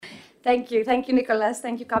Thank you, Nicholas.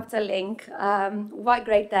 Thank you, Capital Link. What a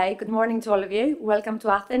great day. Good morning to all of you. Welcome to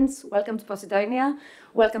Athens. Welcome to Posidonia.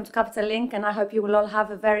 Welcome to Capital Link, and I hope you will all have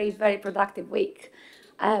a very, very productive week.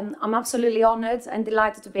 I'm absolutely honoured and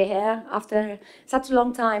delighted to be here after such a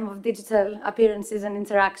long time of digital appearances and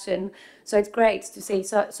interaction. So it's great to see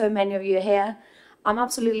so many of you here. I'm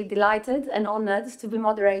absolutely delighted and honoured to be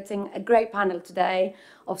moderating a great panel today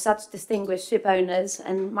of such distinguished ship owners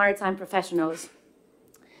and maritime professionals.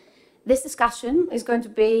 This discussion is going to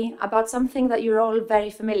be about something that you're all very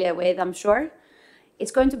familiar with, I'm sure. It's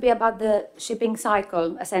going to be about the shipping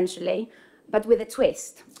cycle, essentially, but with a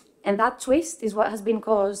twist. And that twist is what has been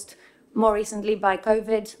caused more recently by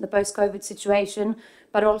COVID, the post-COVID situation,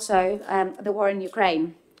 but also the war in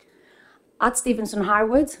Ukraine. At Stephenson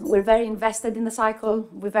Harwood, we're very invested in the cycle.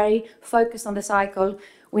 We're very focused on the cycle.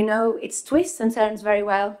 We know its twists and turns very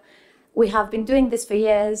well. We have been doing this for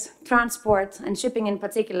years. Transport and shipping in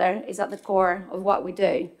particular is at the core of what we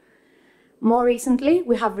do. More recently,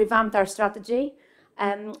 we have revamped our strategy,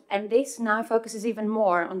 and this now focuses even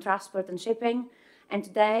more on transport and shipping. And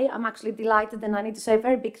today, I'm actually delighted, and I need to say a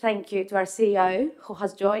very big thank you to our CEO, who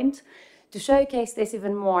has joined, to showcase this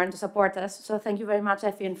even more and to support us. So thank you very much,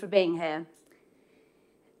 Effion, for being here.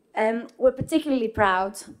 We're particularly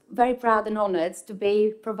proud, very proud and honoured to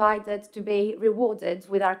be rewarded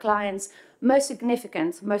with our clients' most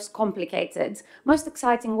significant, most complicated, most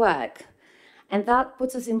exciting work. And that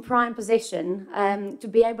puts us in prime position to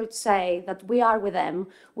be able to say that we are with them,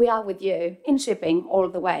 we are with you in shipping all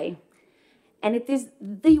the way. And it is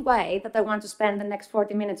the way that I want to spend the next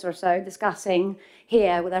 40 minutes or so discussing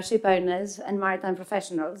here with our ship owners and maritime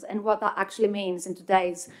professionals and what that actually means in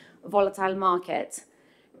today's volatile market.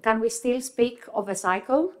 Can we still speak of a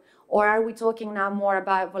cycle, or are we talking now more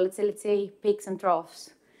about volatility, peaks and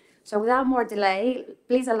troughs? So without more delay,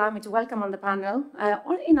 please allow me to welcome on the panel,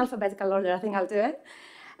 or in alphabetical order, I think I'll do it,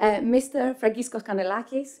 Mr. Fragiskos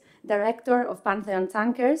Kanellakis, Director of Pantheon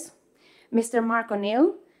Tankers, Mr. Mark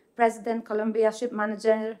O'Neill, President, Columbia Ship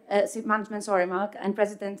Management, and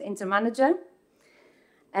President Intermanager.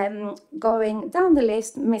 Going down the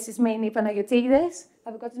list, Mrs. Mini Panagiotidis.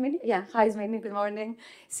 Have we got Mini? Yeah, hi, Mini, good morning.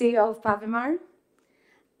 CEO of Pavimar.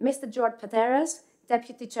 Mr. George Pateras,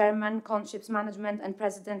 Deputy Chairman, Conships Management and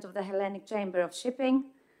President of the Hellenic Chamber of Shipping.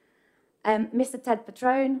 Mr. Ted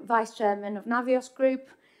Petrone, Vice Chairman of Navios Group.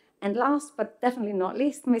 And last, but definitely not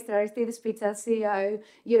least, Mr. Aristides Pittas, CEO,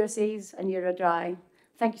 Euroseas and Eurodry.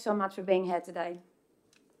 Thank you so much for being here today.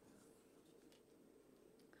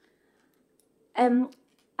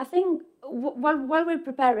 I think while we're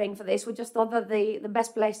preparing for this, we just thought that the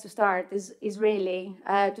best place to start is really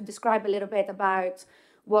to describe a little bit about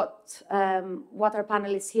what our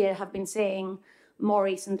panelists here have been saying more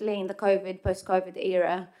recently in the post-COVID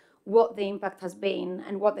era, what the impact has been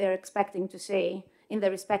and what they're expecting to see in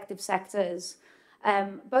their respective sectors,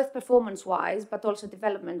 both performance-wise, but also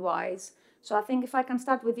development-wise. So I think if I can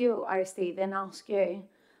start with you, Aristide, and ask you,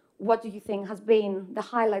 what do you think has been the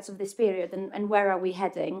highlights of this period and where are we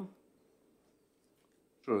heading?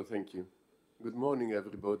 Sure, thank you. Good morning,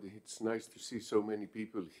 everybody. It's nice to see so many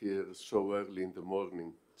people here so early in the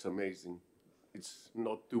morning. It's amazing. It's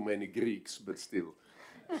not too many Greeks, but still.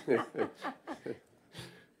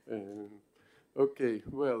 Okay,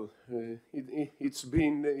 well, it's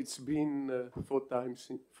been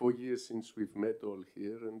 4 years since we've met all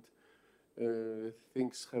here, and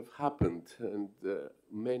things have happened, and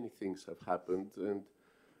many things have happened, and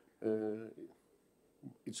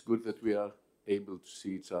it's good that we are able to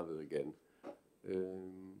see each other again.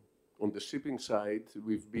 On the shipping side,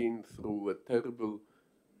 we've been through a terrible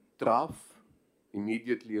trough.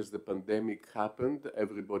 Immediately as the pandemic happened,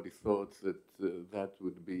 everybody thought that that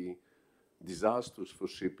would be disastrous for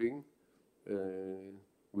shipping.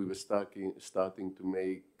 We were starting to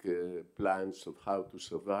make plans of how to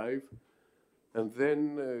survive. And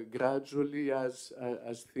then gradually, as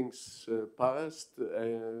things passed,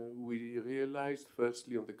 we realized,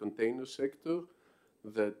 firstly on the container sector,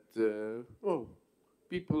 that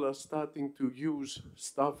people are starting to use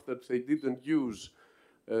stuff that they didn't use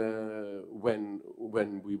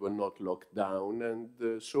when we were not locked down,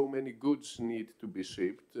 and so many goods need to be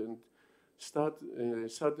shipped. And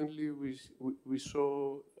suddenly we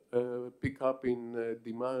saw a pickup in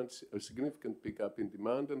demand, a significant pickup in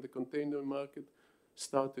demand, and the container market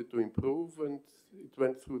started to improve, and it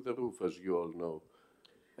went through the roof, as you all know.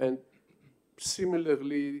 And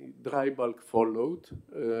similarly, dry bulk followed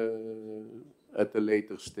at a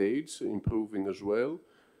later stage, improving as well.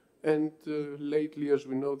 And lately, as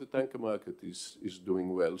we know, the tanker market is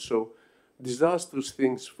doing well. So disastrous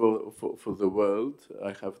things for the world,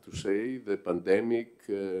 I have to say, the pandemic,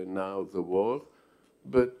 now the war,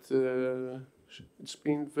 but it's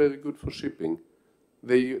been very good for shipping.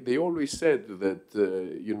 They always said that,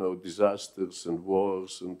 you know, disasters and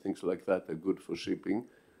wars and things like that are good for shipping,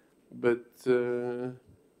 but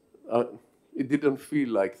it didn't feel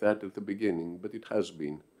like that at the beginning, but it has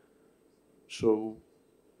been. So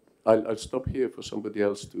I'll stop here for somebody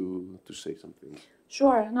else to say something.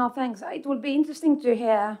 Sure, no, thanks. It would be interesting to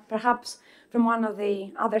hear, perhaps from one of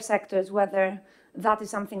the other sectors, whether that is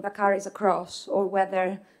something that carries across or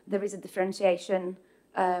whether there is a differentiation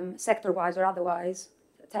sector-wise or otherwise.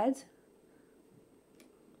 Ted?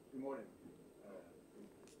 Good morning.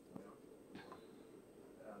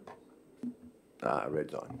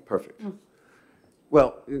 Red's on. Perfect.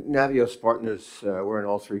 Well, Navios Partners, we're in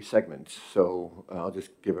all three segments, so I'll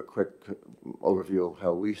just give a quick overview of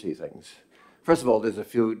how we see things. First of all, there's a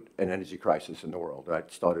food and energy crisis in the world, right?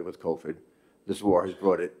 It started with COVID. This war has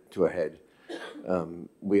brought it to a head.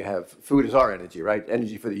 We have food as our energy, right?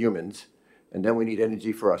 Energy for the humans, and then we need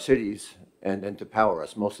energy for our cities and then to power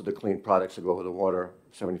us. Most of the clean products that go over the water,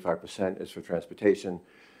 75% is for transportation,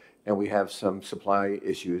 and we have some supply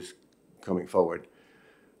issues coming forward.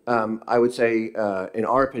 I would say, in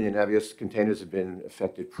our opinion, Navios containers have been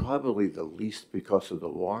affected probably the least because of the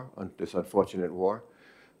war, this unfortunate war.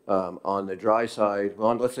 On the dry side,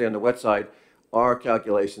 well, let's say on the wet side, our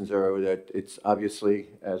calculations are that it's obviously,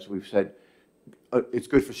 as we've said, it's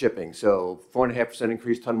good for shipping. So 4.5%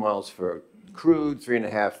 increased ton miles for crude,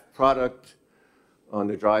 3.5% product. On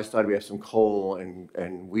the dry side, we have some coal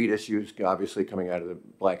and wheat issues, obviously coming out of the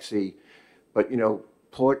Black Sea. But, you know,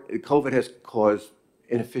 COVID has caused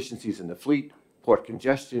inefficiencies in the fleet, port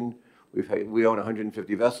congestion. We own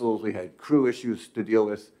 150 vessels. We had crew issues to deal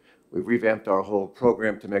with. We've revamped our whole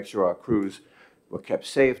program to make sure our crews were kept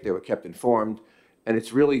safe, they were kept informed, and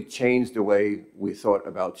it's really changed the way we thought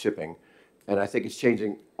about shipping. And I think it's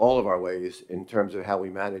changing all of our ways in terms of how we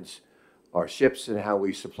manage our ships and how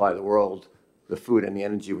we supply the world the food and the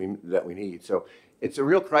energy that we need. So it's a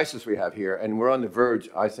real crisis we have here, and we're on the verge,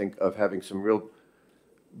 I think, of having some real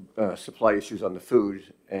supply issues on the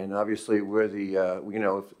food. And obviously, we're the, you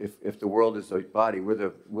know, if the world is a body, we're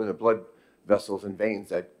the blood vessels and veins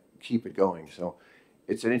that keep it going. So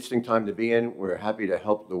it's an interesting time to be in. We're happy to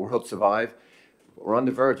help the world survive. We're on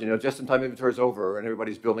the verge, you know, just-in-time inventory is over and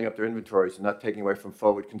everybody's building up their inventories and not taking away from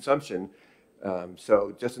forward consumption.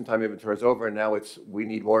 So just-in-time inventory is over and now we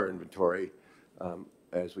need more inventory,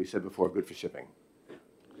 as we said before, good for shipping.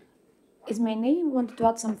 Ismini, you wanted to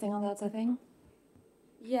add something on that, I think?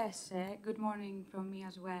 Yes, good morning from me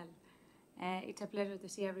as well. It's a pleasure to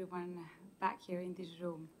see everyone back here in this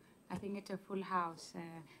room. I think it's a full house.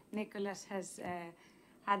 Nicholas has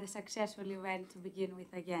had a successful event to begin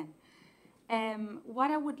with again.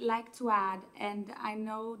 What I would like to add, and I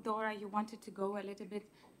know, Dora, you wanted to go a little bit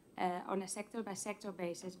on a sector-by-sector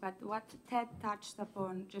basis, but what Ted touched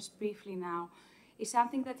upon just briefly now is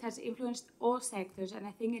something that has influenced all sectors, and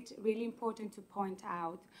I think it's really important to point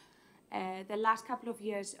out. The last couple of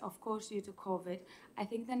years, of course, due to COVID, I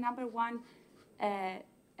think the number one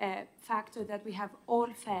factor that we have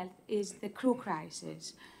all felt is the crew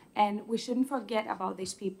crisis. And we shouldn't forget about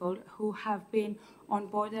these people who have been on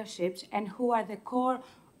board our ships and who are the core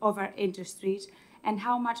of our industries and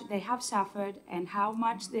how much they have suffered and how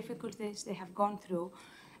much difficulties they have gone through.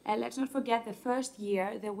 Let's not forget the first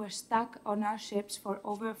year they were stuck on our ships for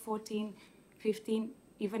over 14, 15,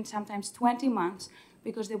 even sometimes 20 months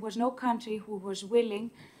because there was no country who was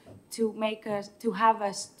willing to have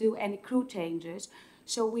us do any crew changes.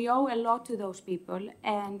 So we owe a lot to those people,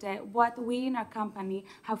 and what we in our company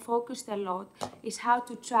have focused a lot is how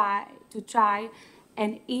to try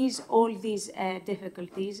and ease all these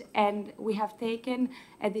difficulties. And we have taken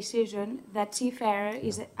a decision that seafarer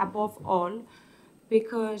is above all,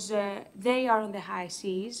 because they are on the high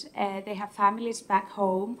seas. They have families back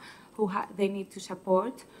home who they need to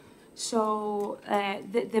support. So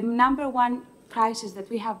the number one crisis that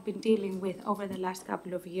we have been dealing with over the last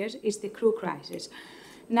couple of years is the crew crisis.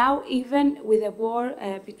 Now, even with the war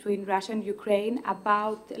between Russia and Ukraine,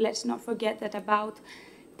 let's not forget that about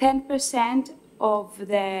 10% of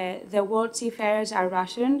the world seafarers are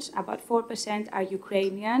Russians, about 4% are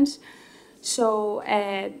Ukrainians. So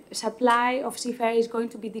supply of seafarers is going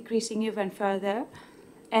to be decreasing even further,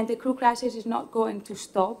 and the crew crisis is not going to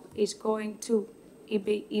stop, it's going to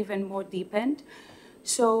be even more deepened.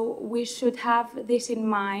 So we should have this in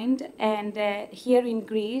mind, and here in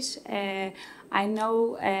Greece, I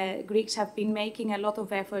know Greeks have been making a lot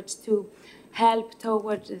of efforts to help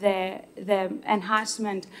towards the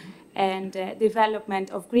enhancement and development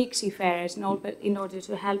of Greek seafarers in order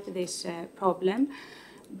to help this problem.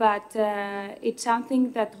 But it's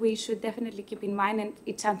something that we should definitely keep in mind, and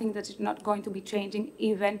it's something that is not going to be changing,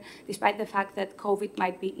 even despite the fact that COVID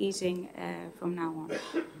might be easing from now on.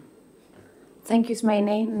 Thank you,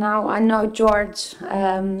 Smaini. Now, I know George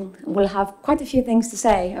will have quite a few things to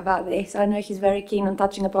say about this. I know he's very keen on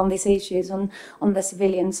touching upon these issues on the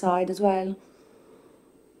civilian side as well.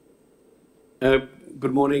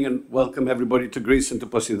 Good morning and welcome everybody to Greece and to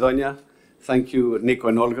Posidonia. Thank you, Nico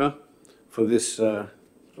and Olga, for this.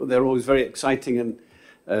 They're always very exciting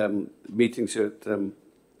and meetings here at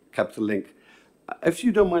Capital Link. If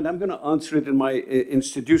you don't mind, I'm going to answer it in my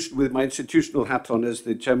with my institutional hat on as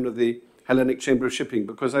the chairman of the Hellenic Chamber of Shipping,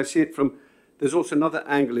 because I see it from, there's also another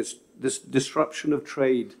angle, it's this disruption of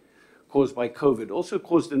trade caused by COVID, also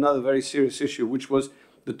caused another very serious issue, which was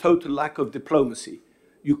the total lack of diplomacy.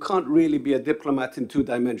 You can't really be a diplomat in two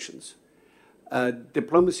dimensions.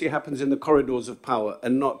 Diplomacy happens in the corridors of power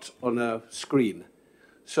and not on a screen.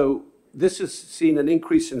 So this has seen an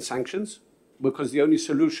increase in sanctions, because the only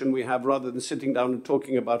solution we have, rather than sitting down and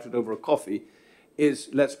talking about it over a coffee, is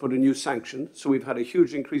let's put a new sanction. So we've had a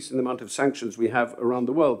huge increase in the amount of sanctions we have around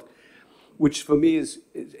the world, which for me is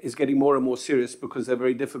getting more and more serious, because they're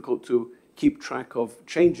very difficult to keep track of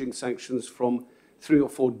changing sanctions from 3 or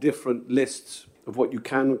 4 different lists of what you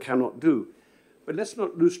can and cannot do. But let's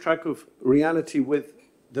not lose track of reality with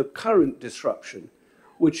the current disruption,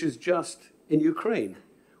 which is just in Ukraine.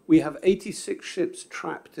 We have 86 ships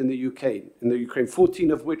trapped in the Ukraine,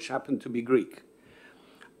 14 of which happen to be Greek.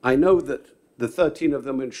 I know that the 13 of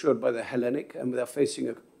them are insured by the Hellenic, and they're facing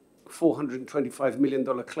a $425 million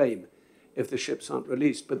claim if the ships aren't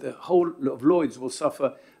released. But the whole of Lloyd's will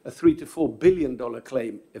suffer a $3 to $4 billion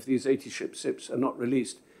claim if these 80 ships are not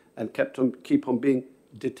released and keep on being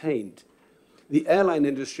detained. The airline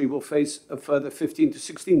industry will face a further $15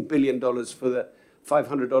 to $16 billion for the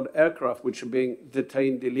 500-odd aircraft which are being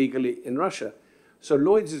detained illegally in Russia. So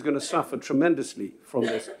Lloyd's is going to suffer tremendously from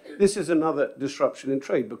this. This is another disruption in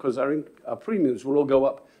trade, because our premiums will all go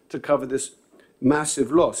up to cover this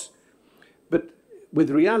massive loss. But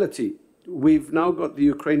with reality, we've now got the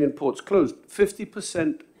Ukrainian ports closed.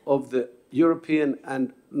 50% of the European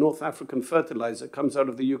and North African fertilizer comes out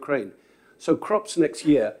of the Ukraine. So crops next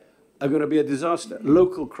year are going to be a disaster,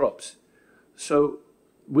 local crops. So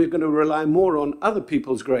we're going to rely more on other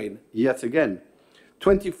people's grain yet again.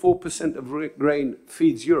 24% of grain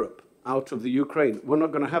feeds Europe out of the Ukraine. We're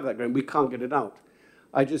not going to have that grain. We can't get it out.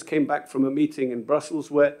 I just came back from a meeting in Brussels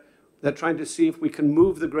where they're trying to see if we can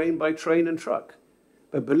move the grain by train and truck.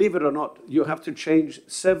 But believe it or not, you have to change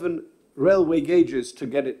 7 railway gauges to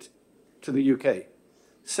get it to the UK.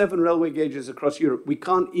 7 railway gauges across Europe. We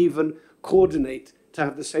can't even coordinate to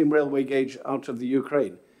have the same railway gauge out of the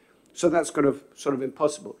Ukraine. So that's kind of sort of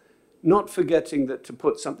impossible. Not forgetting that to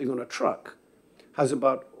put something on a truck has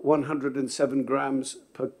about 107 grams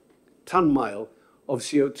per ton mile of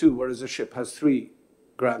CO2, whereas a ship has 3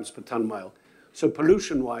 grams per ton mile. So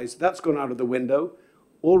pollution-wise, that's gone out of the window.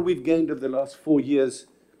 All we've gained over the last 4 years,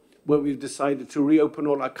 where we've decided to reopen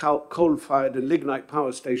all our coal-fired and lignite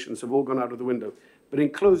power stations, have all gone out of the window. But in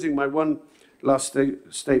closing, my one last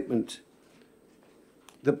statement,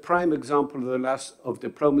 the prime example of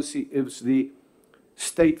diplomacy is the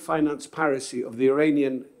state finance piracy of the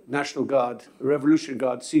Iranian National Guard, Revolution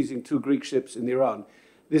Guard, seizing 2 Greek ships in Iran.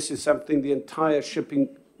 This is something the entire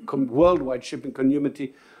worldwide shipping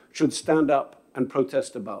community should stand up and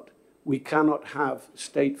protest about. We cannot have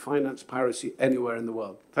state finance piracy anywhere in the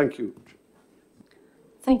world. Thank you.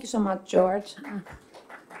 Thank you so much, George.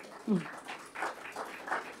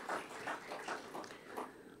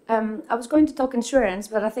 I was going to talk insurance,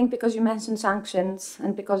 but I think because you mentioned sanctions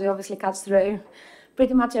and because it obviously cuts through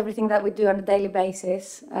pretty much everything that we do on a daily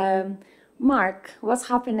basis. Mark, what's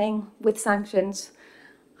happening with sanctions?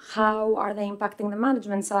 How are they impacting the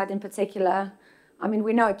management side in particular? I mean,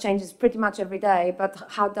 we know it changes pretty much every day, but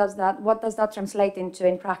what does that translate into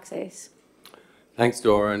in praxis? Thanks,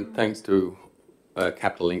 Dora, and thanks to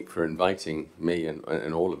Capital Link for inviting me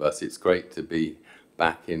and all of us. It's great to be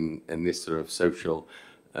back in this sort of social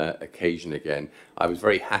occasion again. I was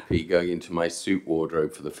very happy going into my suit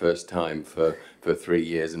wardrobe for the first time for 3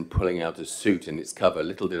 years and pulling out a suit in its cover.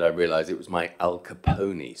 Little did I realize it was my Al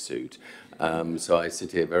Capone suit. So I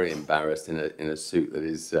sit here very embarrassed in a suit that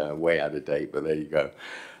is way out of date, but there you go.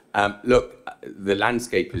 Look, the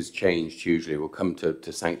landscape has changed hugely. We'll come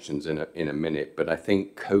to sanctions in a minute, but I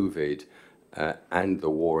think COVID and the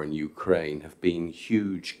war in Ukraine have been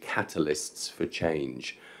huge catalysts for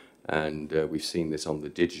change. And we've seen this on the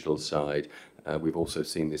digital side. We've also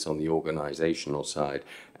seen this on the organizational side.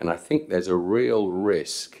 And I think there's a real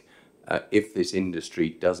risk, if this industry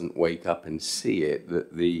doesn't wake up and see it,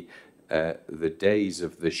 that the days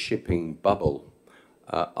of the shipping bubble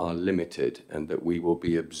are limited, and that we will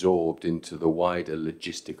be absorbed into the wider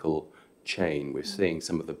logistical chain. We're seeing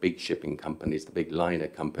some of the big shipping companies, the big liner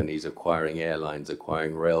companies, acquiring airlines,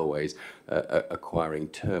 acquiring railways, acquiring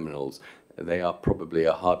terminals. They are probably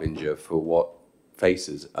a harbinger for what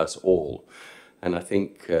faces us all. And I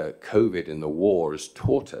think COVID and the war has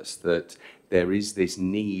taught us that there is this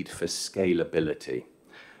need for scalability.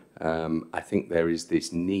 I think there is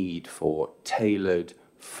this need for tailored,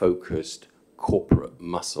 focused corporate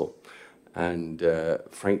muscle. And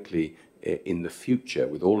frankly, in the future,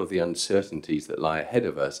 with all of the uncertainties that lie ahead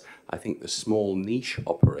of us, I think the small niche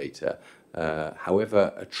operator,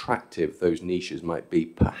 however attractive those niches might be,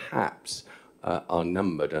 perhaps are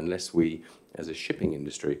numbered unless we, as a shipping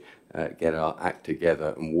industry, get our act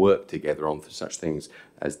together and work together on such things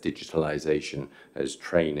as digitalization, as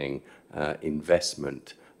training,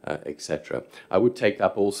 investment, etc. I would take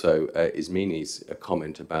up also Ismini's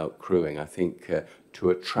comment about crewing. I think to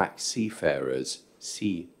attract seafarers,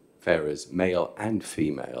 male and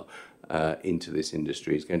female, into this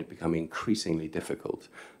industry is going to become increasingly difficult.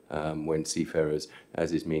 When seafarers,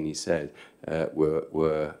 as Ismini said,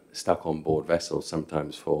 were stuck on board vessels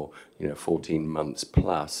sometimes for 14 months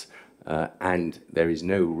plus, and there is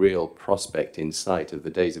no real prospect in sight of the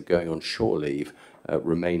days of going on shore leave,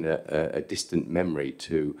 remain a distant memory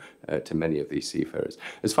to many of these seafarers.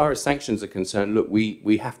 As far as sanctions are concerned, look,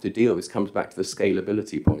 we have to deal. This comes back to the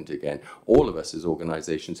scalability point again. All of us as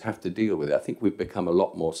organizations have to deal with it. I think we've become a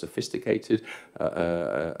lot more sophisticated,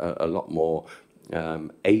 a lot more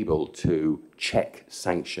able to check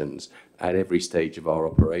sanctions at every stage of our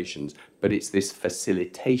operations. But it's this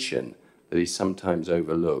facilitation that is sometimes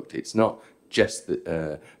overlooked. It's not just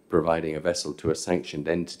providing a vessel to a sanctioned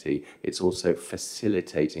entity, it's also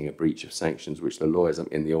facilitating a breach of sanctions, which the lawyers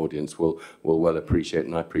in the audience will well appreciate,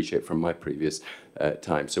 and I appreciate from my previous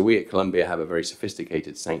time. So we at Columbia have a very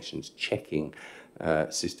sophisticated sanctions checking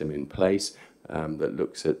system in place that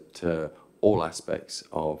looks at all aspects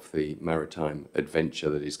of the maritime adventure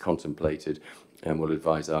that is contemplated, and will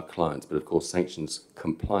advise our clients. But of course, sanctions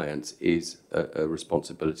compliance is a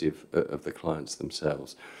responsibility of the clients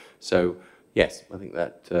themselves. So yes, I think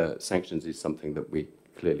that sanctions is something that we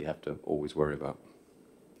clearly have to always worry about.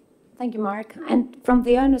 Thank you, Mark. And from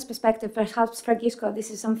the owner's perspective, perhaps Francisco, this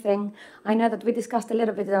is something I know that we discussed a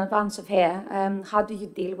little bit in advance of here. How do you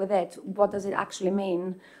deal with it? What does it actually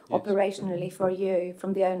mean operationally for you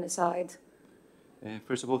from the owner's side?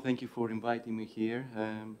 First of all, thank you for inviting me here.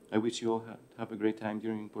 I wish you all have a great time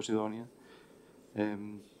during Posidonia.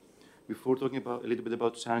 Before talking a little bit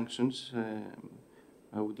about sanctions,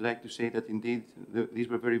 I would like to say that indeed these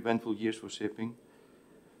were very eventful years for shipping.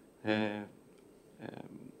 There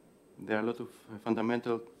are a lot of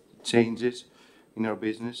fundamental changes in our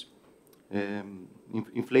business.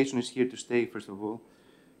 Inflation is here to stay, first of all.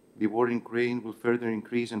 The war in Ukraine will further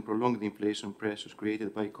increase and prolong the inflation pressures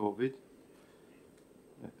created by COVID.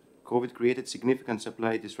 COVID created significant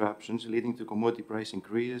supply disruptions, leading to commodity price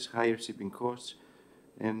increases, higher shipping costs,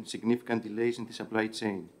 and significant delays in the supply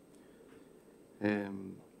chain.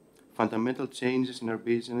 Fundamental changes in our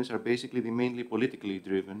business are basically mainly politically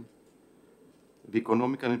driven. The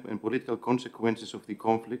economic and political consequences of the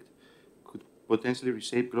conflict could potentially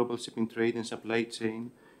reshape global shipping trade and supply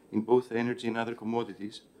chain in both energy and other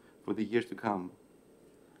commodities for the years to come.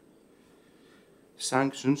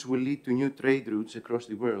 Sanctions will lead to new trade routes across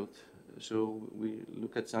the world. So we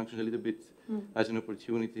look at sanctions a little bit as an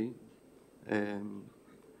opportunity.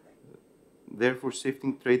 Therefore,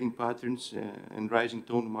 shifting trading patterns and rising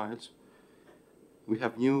ton miles. We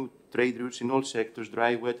have new trade routes in all sectors,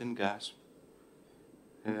 dry, wet, and gas.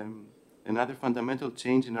 Another fundamental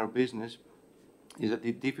change in our business is that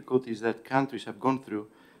the difficulties that countries have gone through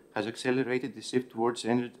has accelerated the shift towards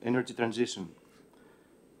energy transition.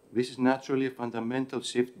 This is naturally a fundamental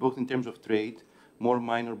shift, both in terms of trade, more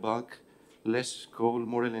minor bulk, less coal,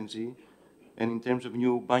 more LNG, and in terms of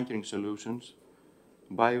new bunkering solutions,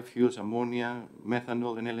 biofuels, ammonia,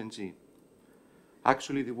 methanol, and LNG.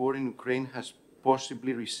 Actually, the war in Ukraine has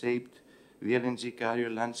possibly reshaped the LNG carrier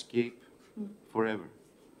landscape forever.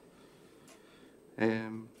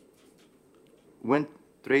 When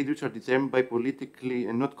trade routes are determined by political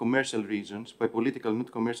and not commercial reasons,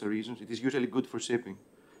 it is usually good for shipping.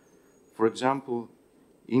 For example,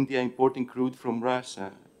 India importing crude from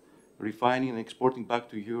Russia, refining and exporting back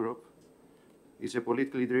to Europe, is a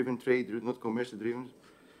politically driven trade route, not commercially driven,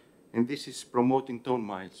 and this is promoting ton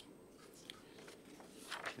miles.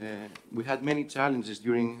 We had many challenges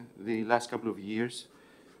during the last couple of years.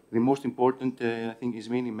 The most important, I think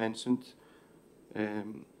Ismini mentioned,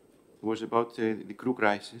 was about the crew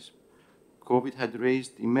crisis. COVID had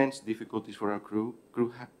raised immense difficulties for our crew.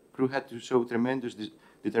 Crew had to show tremendous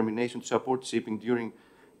determination to support shipping during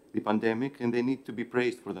the pandemic, and they need to be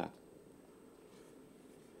praised for that.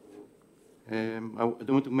 I don't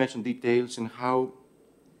want to mention details on how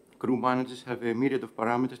crew managers have a myriad of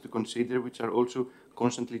parameters to consider, which are also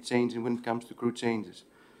constantly changing when it comes to crew changes.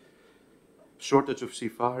 Shortage of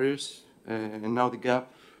seafarers, and now the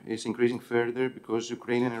gap is increasing further because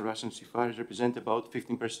Ukrainian and Russian seafarers represent about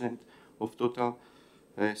 15% of total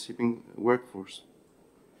shipping workforce.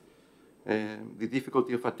 The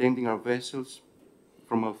difficulty of attending our vessels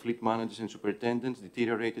from our fleet managers and superintendents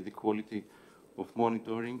deteriorated the quality of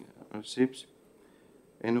monitoring our ships.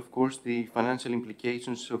 And of course, the financial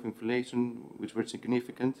implications of inflation, which were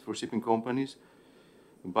significant for shipping companies,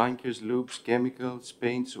 bunkers, lubes, chemicals,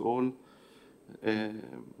 paints, all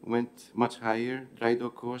went much higher. Dry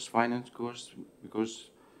dock costs, finance costs,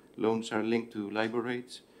 because loans are linked to LIBOR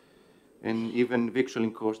rates, and even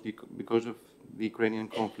victualling costs because of the Ukrainian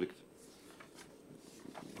conflict.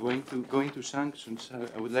 Going to sanctions,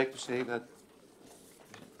 I would like to say that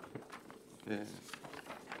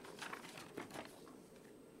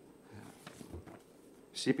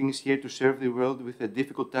shipping is here to serve the world with a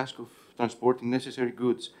difficult task of transporting necessary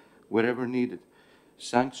goods wherever needed.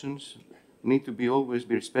 Sanctions need to always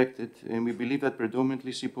be respected, and we believe that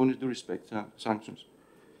predominantly ship owners do respect sanctions.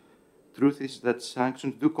 Truth is that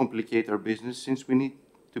sanctions do complicate our business, since we need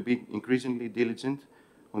to be increasingly diligent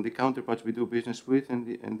on the counterparts we do business with,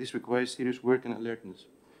 and this requires serious work and alertness.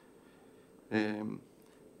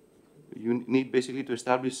 You need basically to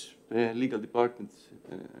establish a legal department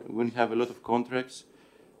when you have a lot of contracts.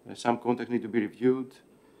 Some contracts need to be reviewed,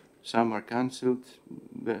 some are cancelled.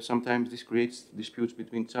 Sometimes this creates disputes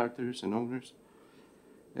between charters and owners.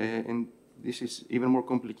 And this is even more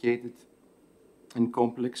complicated and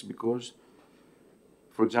complex because,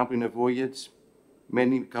 for example, in a voyage,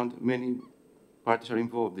 many parties are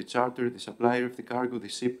involved: the charter, the supplier of the cargo, the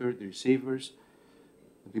shipper, the receivers,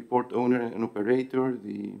 the port owner and operator,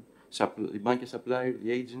 the bunker supplier,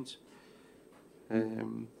 the agents.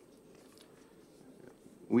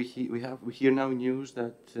 We hear now news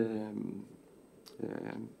that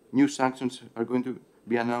new sanctions are going to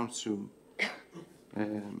be announced soon.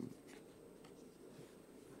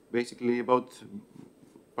 Basically about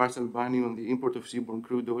partial banning on the import of seaborne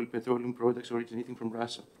crude oil, petroleum products originating from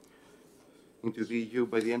Russia into the EU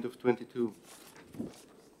by the end of 2022.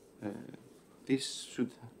 This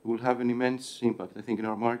will have an immense impact, I think, in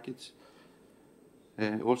our markets.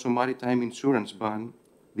 Also, maritime insurance ban.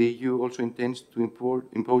 The EU also intends to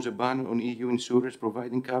impose a ban on EU insurers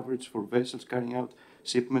providing coverage for vessels carrying out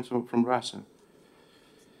shipments from Russia.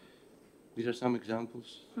 These are some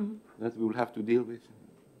examples that we will have to deal with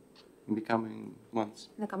in the coming months.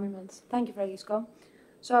 Thank you, Francisco.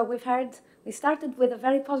 So we started with a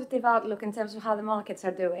very positive outlook in terms of how the markets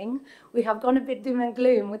are doing. We have gone a bit doom and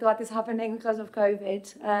gloom with what is happening because of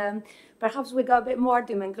COVID. Perhaps we go a bit more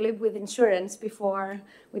doom and gloom with insurance before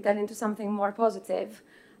we turn into something more positive.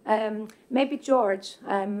 Maybe George,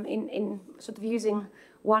 in sort of using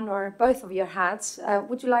one or both of your hats,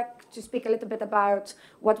 would you like to speak a little bit about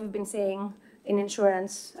what we've been seeing in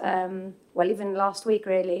insurance, well, even last week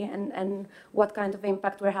really, and what kind of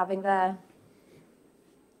impact we're having there?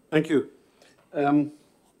 Thank you.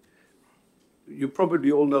 You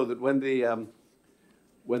probably all know that when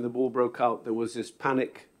the war broke out, there was this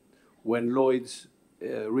panic when Lloyd's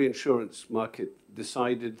reinsurance market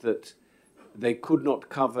decided that they could not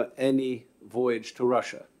cover any voyage to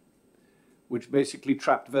Russia, which basically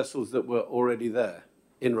trapped vessels that were already there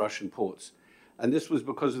in Russian ports. And this was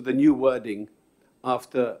because of the new wording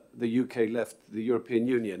after the UK left the European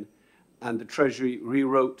Union, and the Treasury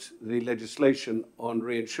rewrote the legislation on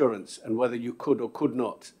reinsurance and whether you could or could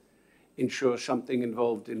not insure something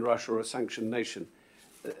involved in Russia or a sanctioned nation.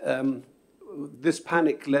 This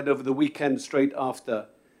panic led over the weekend straight after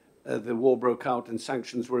the war broke out and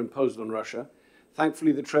sanctions were imposed on Russia.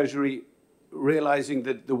 Thankfully, the Treasury, realizing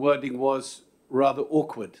that the wording was rather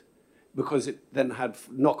awkward because it then had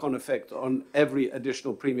knock-on effect on every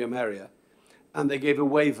additional premium area, and they gave a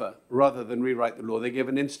waiver rather than rewrite the law. They gave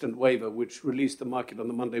an instant waiver which released the market on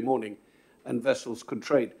the Monday morning and vessels could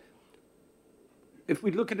trade. If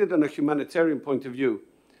we look at it on a humanitarian point of view,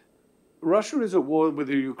 Russia is at war with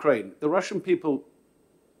the Ukraine. The Russian people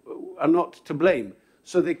are not to blame,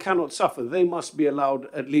 so they cannot suffer. They must be allowed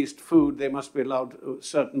at least food, they must be allowed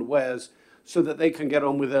certain wares so that they can get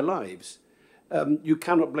on with their lives. you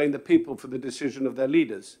cannot blame the people for the decision of their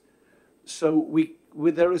leaders. So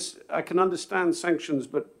I can understand sanctions,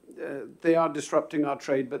 but they are disrupting our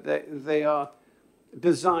trade, but they are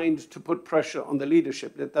designed to put pressure on the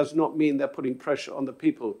leadership. That does not mean they're putting pressure on the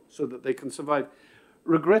people so that they can survive.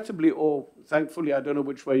 Regrettably or thankfully, I don't know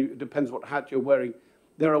which way, it depends what hat you're wearing,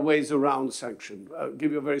 there are ways around sanction. I'll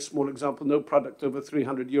give you a very small example. No product over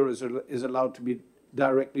 300 euros is allowed to be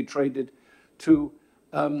directly traded to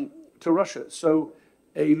Russia. So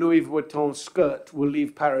a Louis Vuitton skirt will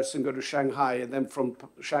leave Paris and go to Shanghai, and then from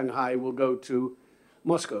Shanghai will go to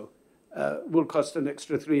Moscow. Will cost an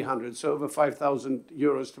extra 300. So over 5,000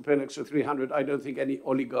 euros to pay an extra 300, I don't think any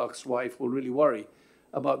oligarch's wife will really worry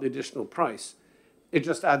about the additional price. It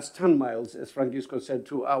just adds 10 miles, as Francisco said,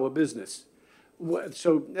 to our business.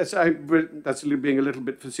 So that's being a little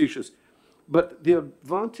bit facetious. But the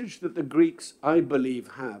advantage that the Greeks, I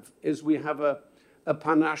believe, have is we have a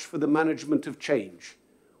panache for the management of change.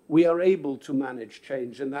 We are able to manage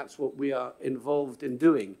change, and that's what we are involved in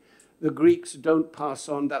doing. The Greeks don't pass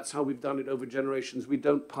on, that's how we've done it over generations, we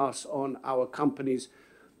don't pass on our companies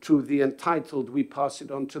to the entitled, we pass it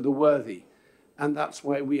on to the worthy. And that's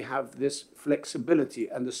why we have this flexibility,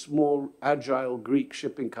 and the small, agile Greek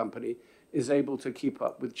shipping company is able to keep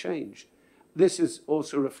up with change. This is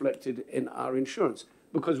also reflected in our insurance,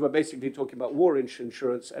 because we're basically talking about war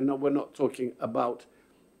insurance, and we're not talking about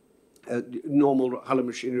normal hull and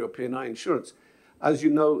machinery or P&I insurance. As you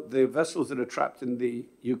know, the vessels that are trapped in the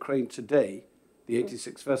Ukraine today, the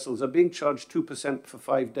 86 vessels, are being charged 2% for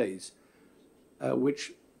 5 days,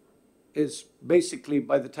 which is basically,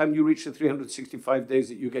 by the time you reach the 365 days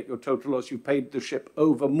that you get your total loss, you paid the ship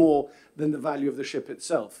over more than the value of the ship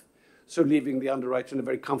itself, so leaving the underwriter in a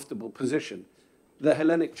very comfortable position. The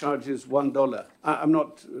Hellenic charge is $1. I'm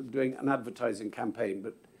not doing an advertising campaign,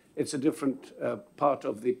 but it's a different part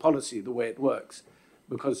of the policy, the way it works,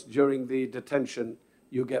 because during the detention,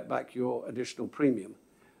 you get back your additional premium.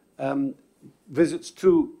 Visits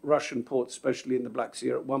to Russian ports, especially in the Black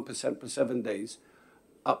Sea, are at 1% for 7 days,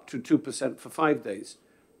 up to 2% for 5 days.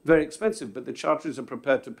 Very expensive, but the charterers are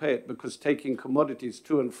prepared to pay it because taking commodities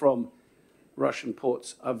to and from Russian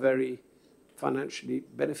ports are very financially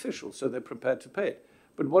beneficial, so they're prepared to pay it.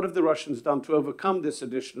 But what have the Russians done to overcome this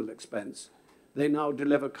additional expense? They now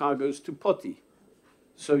deliver cargoes to Poti.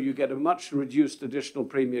 So you get a much reduced additional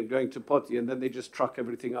premium going to Poti, and then they just truck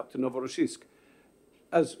everything up to Novorossiysk.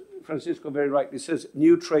 As Francisco very rightly says,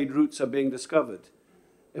 new trade routes are being discovered.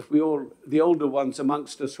 If the older ones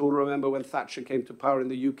amongst us who remember when Thatcher came to power in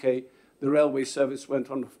the UK, the railway service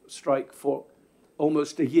went on strike for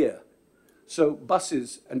almost a year. So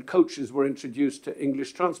buses and coaches were introduced to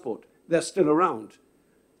English transport. They're still around.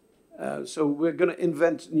 So we're going to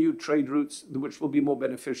invent new trade routes which will be more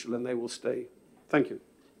beneficial, and they will stay. Thank you.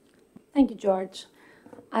 Thank you, George.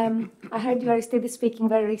 I heard you, Aristide, speaking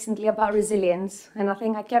very recently about resilience, and I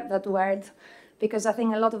think I kept that word because I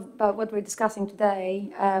think a lot about what we're discussing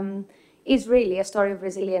today is really a story of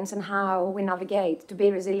resilience and how we navigate to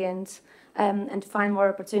be resilient and to find more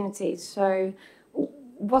opportunities. So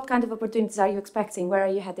what kind of opportunities are you expecting? Where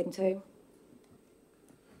are you heading to?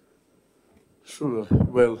 Sure.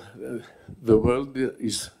 Well, the world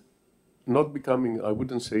is not becoming, I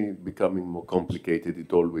wouldn't say becoming more complicated.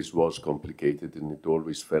 It always was complicated, and it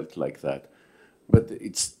always felt like that. But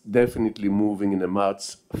it's definitely moving in a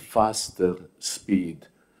much faster speed.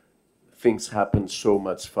 Things happen so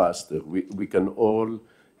much faster. We can all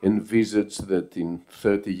envisage that in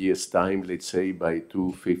 30 years' time, let's say by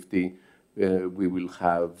 2050, we will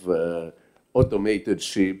have automated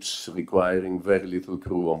ships requiring very little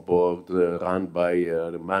crew on board, run by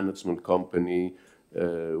a management company,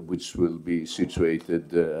 which will be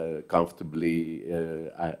situated comfortably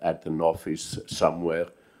at an office somewhere.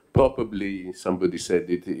 Probably, somebody said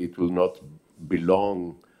it will not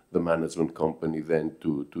belong, the management company, then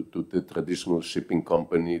to the traditional shipping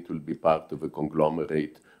company. It will be part of a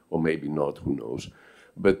conglomerate, or maybe not, who knows.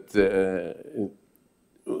 But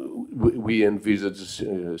we envisage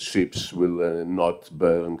ships will not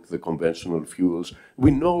burn the conventional fuels.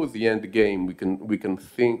 We know the end game. We can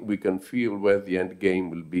feel where the end game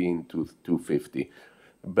will be in 2050.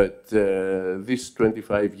 But these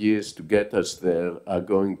 25 years to get us there are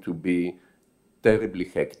going to be terribly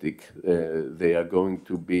hectic. They are going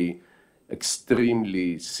to be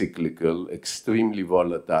extremely cyclical, extremely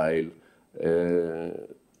volatile.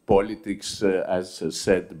 Politics, as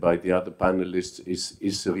said by the other panelists,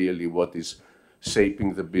 is really what is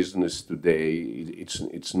shaping the business today.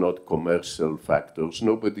 It's not commercial factors.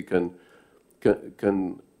 Nobody can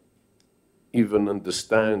even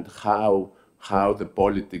understand how the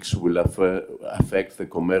politics will affect the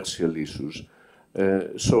commercial issues.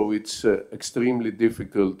 So it's extremely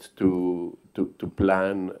difficult to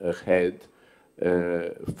plan ahead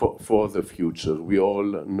for the future. We all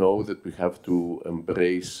know that we have to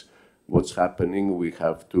embrace what's happening. We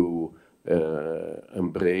have to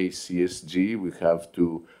embrace ESG. We have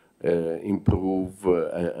to improve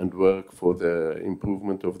and work for the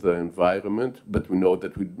improvement of the environment. But we know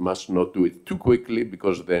that we must not do it too quickly,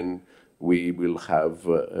 because then we will have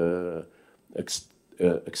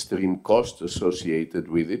extreme costs associated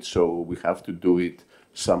with it. So we have to do it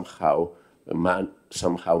somehow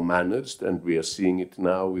managed, and we are seeing it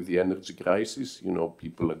now with the energy crisis. You know,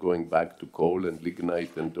 people are going back to coal and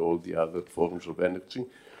lignite and all the other forms of energy.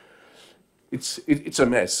 It's a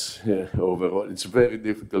mess overall. It's very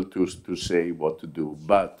difficult to say what to do.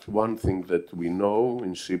 But one thing that we know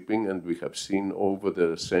in shipping, and we have seen over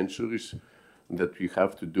the centuries, that you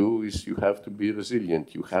have to do is you have to be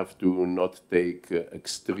resilient. You have to not take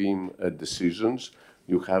extreme decisions.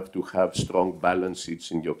 You have to have strong balance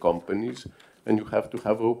sheets in your companies, and you have to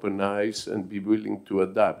have open eyes and be willing to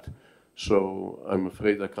adapt. So I'm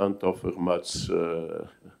afraid I can't offer much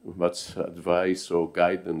advice or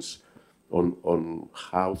guidance on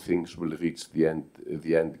how things will reach the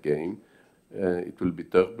end game. It will be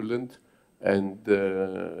turbulent, and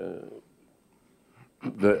the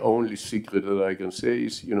only secret that I can say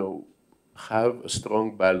is, you know, have a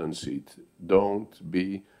strong balance sheet. Don't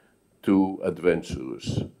be too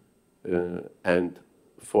adventurous, and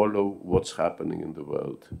follow what's happening in the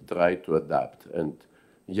world. Try to adapt. And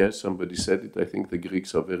yes, somebody said it, I think the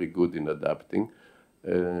Greeks are very good in adapting.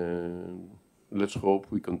 Let's hope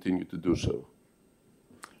we continue to do so.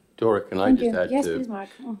 Dora, can I Thank just you. add Yes, to... please, Mark.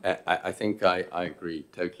 I think I agree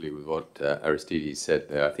totally with what Aristides said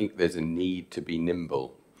there. I think there's a need to be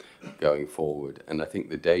nimble going forward. And I think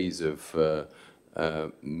the days of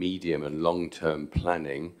medium and long-term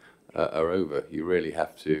planning are over. You really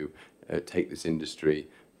have to take this industry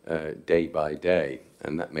day by day.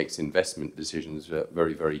 And that makes investment decisions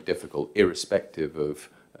very, very difficult, irrespective of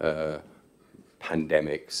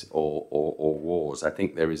pandemics or wars. I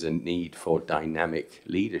think there is a need for dynamic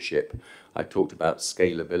leadership. I talked about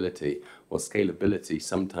scalability. Well, scalability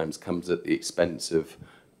sometimes comes at the expense of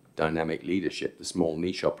dynamic leadership. The small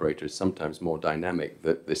niche operator is sometimes more dynamic,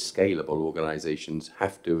 that the scalable organizations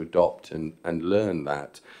have to adopt and learn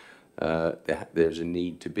that. There's a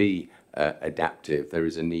need to be adaptive. There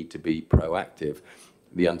is a need to be proactive.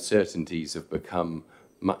 The uncertainties have become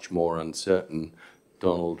much more uncertain.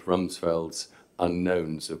 Donald Rumsfeld's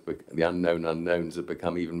the unknown unknowns have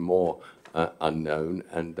become even more unknown,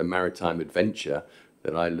 and the maritime adventure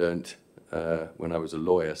that I learnt when I was a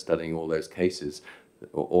lawyer studying all those cases,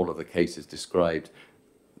 all of the cases described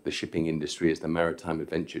the shipping industry as the maritime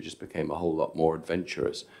adventure, just became a whole lot more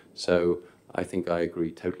adventurous. So I think I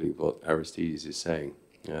agree totally with what Aristides is saying.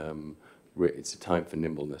 It's a time for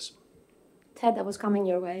nimbleness. Ted, that was coming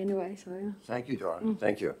your way anyway, so... Thank you, Dora.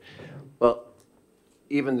 Thank you. Well,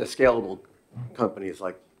 even the scalable companies,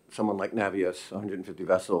 like someone like Navios, 150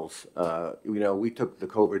 vessels, you know, we took the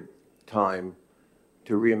COVID time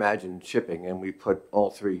to reimagine shipping, and we put all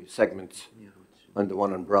three segments under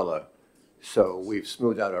one umbrella. So we've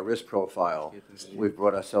smoothed out our risk profile. We've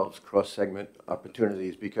brought ourselves cross-segment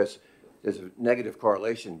opportunities, because there's a negative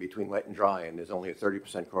correlation between wet and dry, and there's only a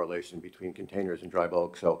 30% correlation between containers and dry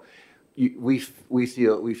bulk. So we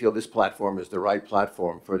feel this platform is the right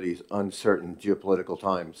platform for these uncertain geopolitical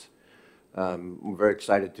times. We're very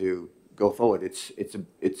excited to go forward. It's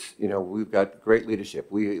you know, we've got great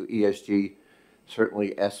leadership. ESG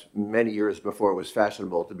certainly, as many years before it was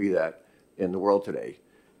fashionable to be that in the world today.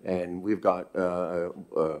 And we've got a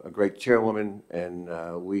great chairwoman, and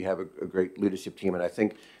we have a great leadership team. And I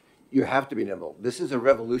think you have to be nimble. This is a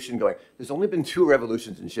revolution going. There's only been 2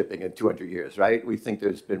 revolutions in shipping in 200 years, right? We think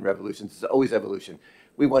there's been revolutions. There's always evolution.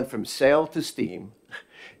 We went from sail to steam,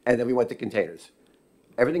 and then we went to containers.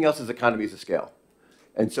 Everything else is economies of scale.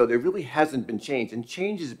 And so there really hasn't been change, and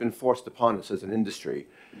change has been forced upon us as an industry.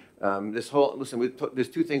 There's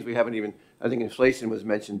 2 things we haven't even, I think inflation was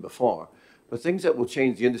mentioned before, but things that will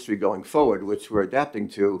change the industry going forward, which we're adapting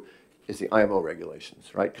to, is the IMO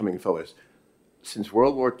regulations, right, coming forward. Since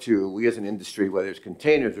World War II, we as an industry, whether it's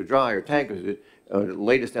containers or dry or tankers or the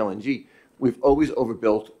latest LNG, we've always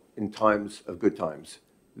overbuilt in times of good times.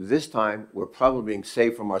 This time, we're probably being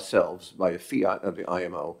saved from ourselves by a fiat of the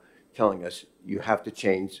IMO telling us you have to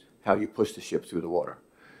change how you push the ship through the water.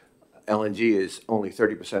 LNG is only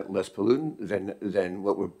 30% less pollutant than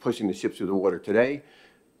what we're pushing the ships through the water today.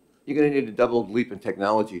 You're going to need a double leap in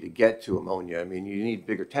technology to get to ammonia. I mean, you need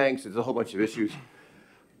bigger tanks. There's a whole bunch of issues.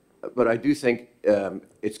 But I do think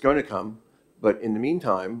it's going to come. But in the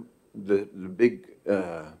meantime, the big,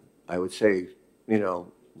 I would say,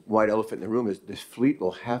 white elephant in the room is this fleet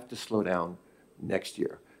will have to slow down next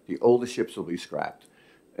year. The older ships will be scrapped.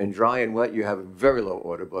 In dry and wet, you have a very low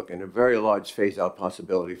order book and a very large phase-out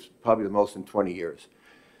possibility, probably the most in 20 years.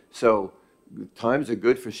 So times are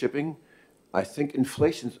good for shipping. I think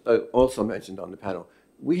inflation's also mentioned on the panel.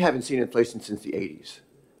 We haven't seen inflation since the 80s.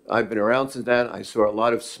 I've been around since then. I saw a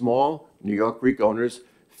lot of small New York Greek owners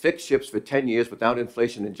fix ships for 10 years without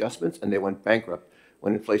inflation adjustments, and they went bankrupt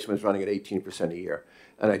when inflation was running at 18% a year.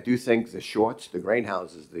 And I do think the shorts, the grain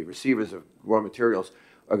houses, the receivers of raw materials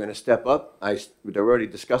are going to step up. They're already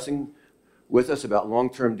discussing with us about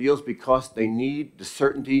long-term deals because they need the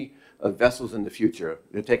certainty of vessels in the future.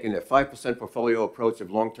 They're taking their 5% portfolio approach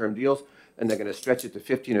of long-term deals, and they're going to stretch it to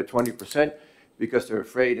 15 or 20% because they're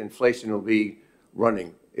afraid inflation will be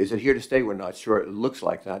running. Is it here to stay? We're not sure. It looks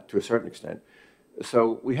like that to a certain extent.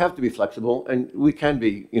 So we have to be flexible, and we can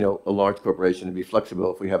be, a large corporation and be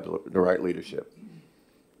flexible if we have the right leadership.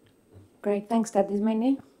 Great, thanks, Ted.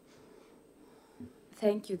 Ismene?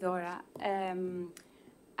 Thank you, Dora.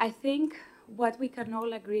 I think what we can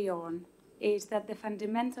all agree on is that the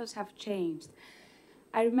fundamentals have changed.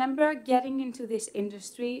 I remember getting into this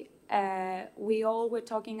industry, we all were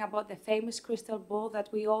talking about the famous crystal ball that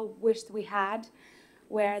we all wished we had,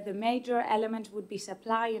 where the major element would be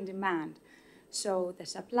supply and demand. So the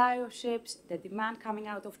supply of ships, the demand coming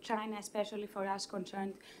out of China, especially for us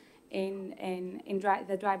concerned in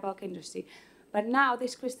the dry bulk industry. But now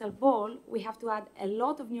this crystal ball, we have to add a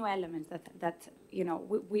lot of new elements that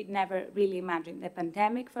we'd never really imagined. The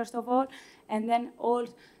pandemic, first of all, and then all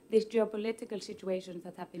these geopolitical situations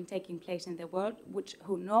that have been taking place in the world,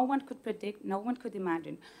 who no one could predict, no one could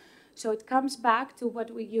imagine. So it comes back to what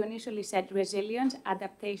you initially said, resilience,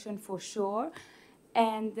 adaptation for sure.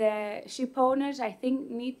 And ship owners, I think,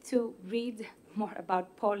 need to read more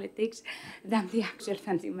about politics than the actual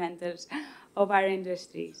fundamentals of our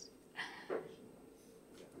industries.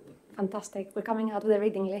 Fantastic. We're coming out with a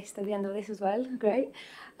reading list at the end of this as well. Great.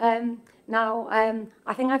 Now,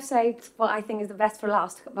 I think I've saved what I think is the best for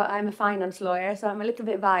last, but I'm a finance lawyer, so I'm a little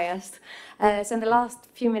bit biased. So in the last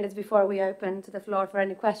few minutes before we open to the floor for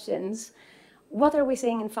any questions, what are we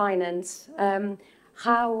seeing in finance?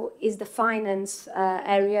 How is the finance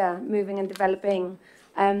area moving and developing?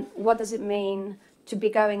 What does it mean to be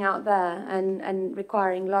going out there and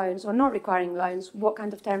requiring loans or not requiring loans? What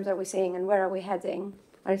kind of terms are we seeing and where are we heading?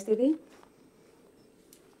 Aristide?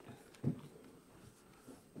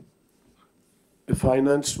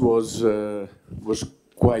 Finance was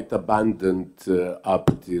quite abundant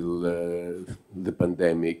up till the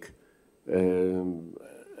pandemic, and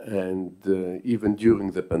even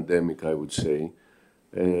during the pandemic, I would say,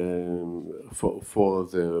 for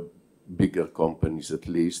the bigger companies at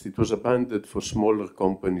least. It was abundant for smaller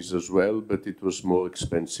companies as well, but it was more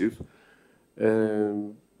expensive.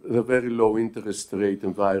 The very low interest rate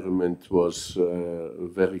environment was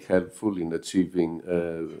very helpful in achieving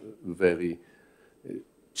very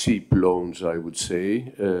cheap loans, I would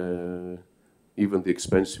say. Even the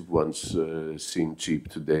expensive ones seem cheap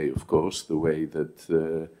today, of course, the way that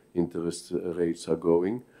interest rates are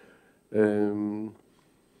going.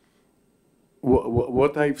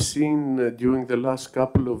 What I've seen during the last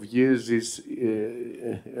couple of years is,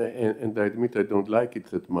 and I admit I don't like it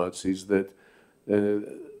that much, is that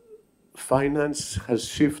finance has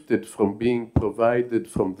shifted from being provided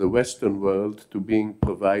from the Western world to being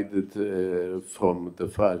provided from the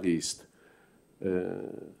Far East.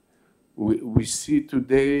 We see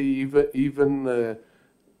today even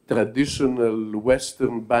traditional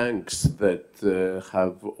Western banks that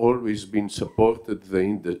have always been supporting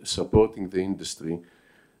the industry.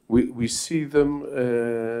 We see them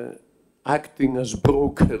acting as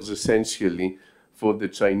brokers, essentially, for the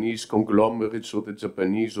Chinese conglomerates or the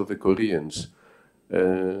Japanese or the Koreans.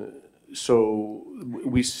 So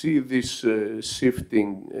we see this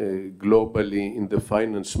shifting globally in the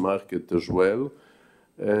finance market as well.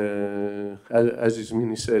 As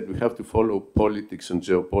Ismene said, we have to follow politics and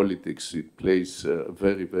geopolitics. It plays a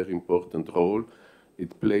very, very important role.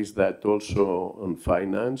 It plays that also on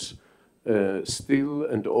finance. Still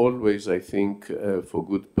and always, I think, for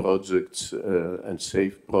good projects and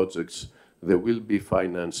safe projects, there will be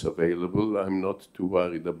finance available. I'm not too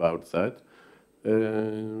worried about that.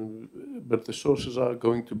 But the sources are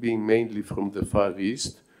going to be mainly from the Far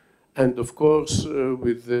East. And of course,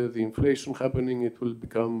 with the inflation happening, it will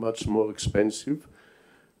become much more expensive,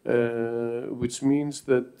 which means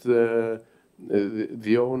that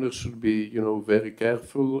the owners should be, very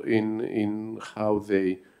careful in how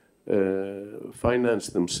they finance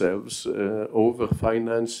themselves.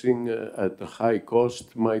 Over-financing at a high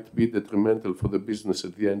cost might be detrimental for the business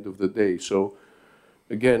at the end of the day. So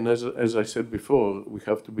again, as I said before, we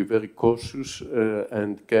have to be very cautious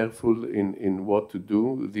and careful in what to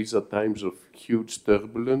do. These are times of huge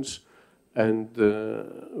turbulence, and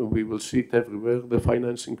we will see it everywhere, the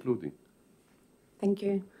finance including. Thank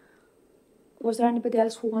you. Was there anybody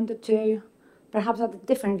else who wanted to perhaps have a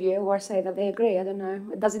different view or say that they agree? I don't know.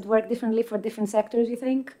 Does it work differently for different sectors, you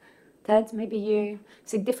think? Ted, maybe you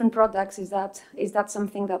see different products. Is that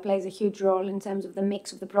something that plays a huge role in terms of the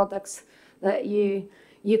mix of the products that you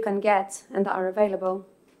can get and that are available?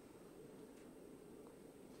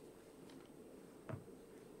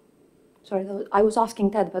 Sorry, I was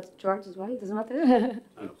asking Ted, but George as well. It doesn't matter.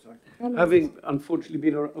 Oh, sorry. Having unfortunately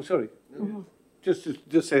been around, just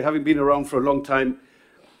to say, having been around for a long time,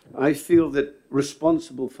 I feel that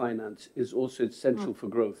responsible finance is also essential for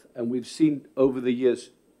growth. And we've seen over the years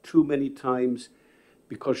too many times,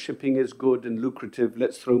 because shipping is good and lucrative,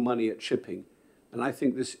 let's throw money at shipping. And I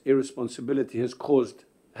think this irresponsibility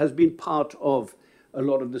has been part of a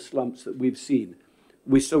lot of the slumps that we've seen.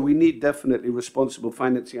 So we need definitely responsible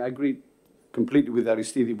financing. I agree completely with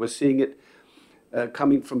Aristide. We're seeing it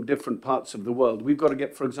coming from different parts of the world. We've got to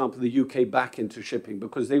get, for example, the UK back into shipping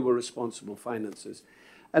because they were responsible financiers.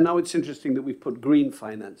 And now it's interesting that we've put green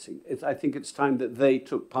financing. I think it's time that they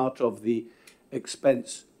took part of the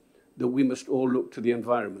expense, that we must all look to the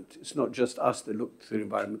environment. It's not just us that look to the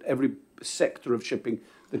environment. Every sector of shipping,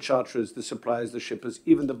 the charterers, the suppliers, the shippers,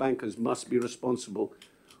 even the bankers must be responsible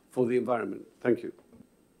for the environment. Thank you.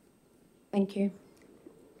 Thank you.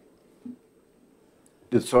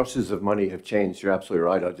 The sources of money have changed. You're absolutely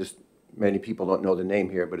right. Many people don't know the name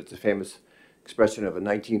here, but it's a famous expression of a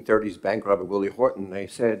 1930s bank robber, Willie Horton. They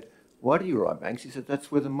said, "Why do you rob banks?" He said,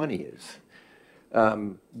 "That's where the money is."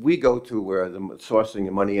 We go to where the sourcing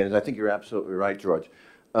of money is. I think you're absolutely right, George.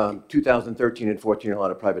 2013 and 14, a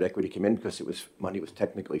lot of private equity came in because money was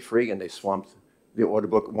technically free, and they swamped the order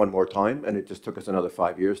book one more time, and it just took us another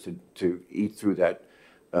 5 years to eat through that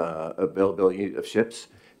availability of ships.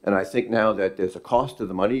 And I think now that there's a cost to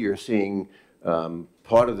the money, you're seeing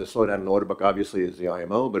part of the slowdown in the order book obviously is the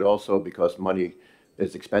IMO, but also because money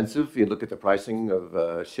is expensive. You look at the pricing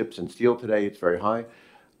of ships and steel today, it's very high.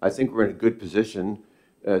 I think we're in a good position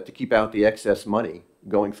to keep out the excess money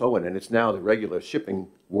going forward. And it's now the regular shipping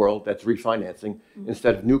world that's refinancing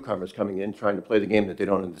instead of newcomers coming in trying to play the game that they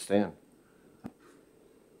don't understand.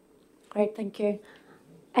 Great, thank you.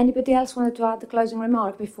 Anybody else wanted to add the closing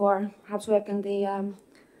remark before perhaps we open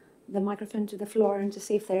the microphone to the floor and to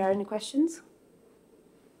see if there are any questions?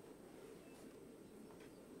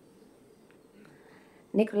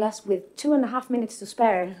 Nicholas, with 2.5 minutes to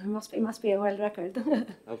spare, it must be a world record.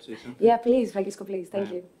 I'll say something. Yeah, please, Francisco, please.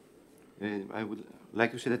 Thank you. I would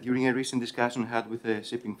like to say that during a recent discussion I had with a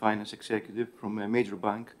shipping finance executive from a major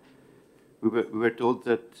bank, we were told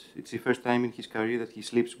that it's the first time in his career that he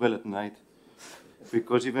sleeps well at night.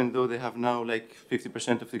 Because even though they have now like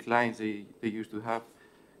 50% of the clients they used to have,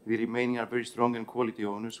 the remaining are very strong and quality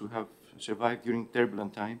owners who have survived during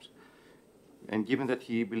turbulent times. And given that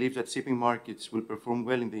he believes that shipping markets will perform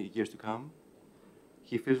well in the years to come,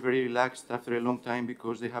 he feels very relaxed after a long time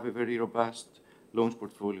because they have a very robust loans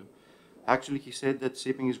portfolio. Actually, he said that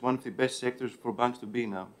shipping is one of the best sectors for banks to be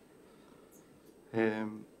now.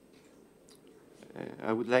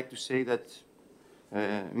 I would like to say that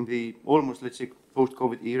in the almost, let's say,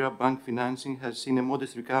 post-COVID era, bank financing has seen a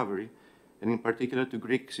modest recovery, and in particular to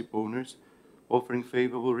Greek ship owners, offering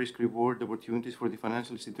favorable risk-reward opportunities for the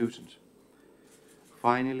financial institutions.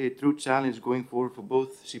 Finally, a true challenge going forward for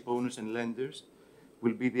both ship owners and lenders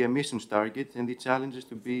will be the emissions target and the challenges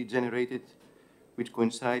to be generated which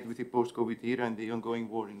coincide with the post-COVID era and the ongoing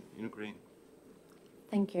war in Ukraine.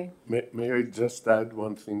 Thank you. May I just add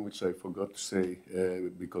one thing which I forgot to say,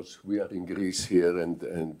 because we are in Greece here,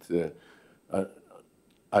 and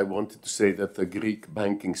I wanted to say that the Greek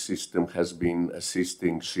banking system has been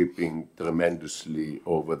assisting shipping tremendously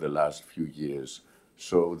over the last few years.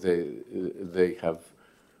 So they have,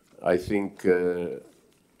 I think,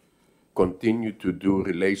 continued to do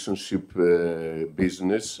relationship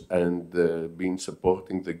business and been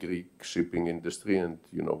supporting the Greek shipping industry. And,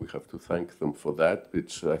 you know, we have to thank them for that.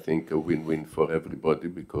 It's, I think, a win-win for everybody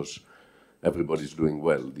because everybody's doing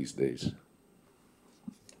well these days.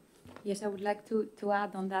 Yes, I would like to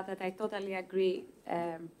add on that I totally agree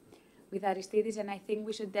with Aristides, and I think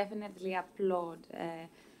we should definitely applaud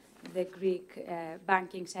the Greek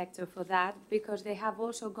banking sector for that, because they have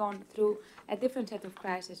also gone through a different set of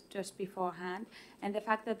crises just beforehand, and the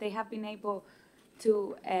fact that they have been able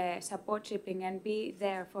to support shipping and be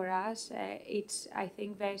there for us, it's, I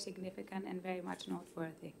think, very significant and very much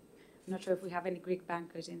noteworthy. I'm not sure if we have any Greek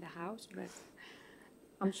bankers in the house, but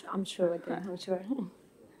I'm sure we do. I'm sure.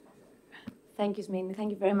 Thank you, Smini.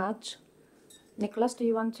 Thank you very much. Nicholas, do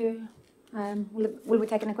you want to? Will we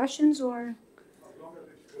take any questions or?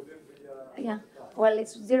 Yeah. Well,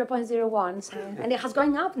 it's 0.01, so and it has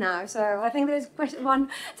going up now. So I think there's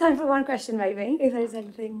time for one question, maybe, if there is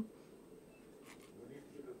anything.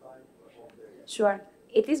 Sure,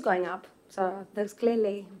 it is going up. So there's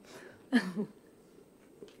clearly.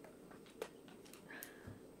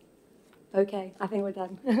 Okay, I think we're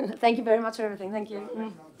done. Thank you very much for everything. Thank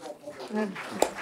you.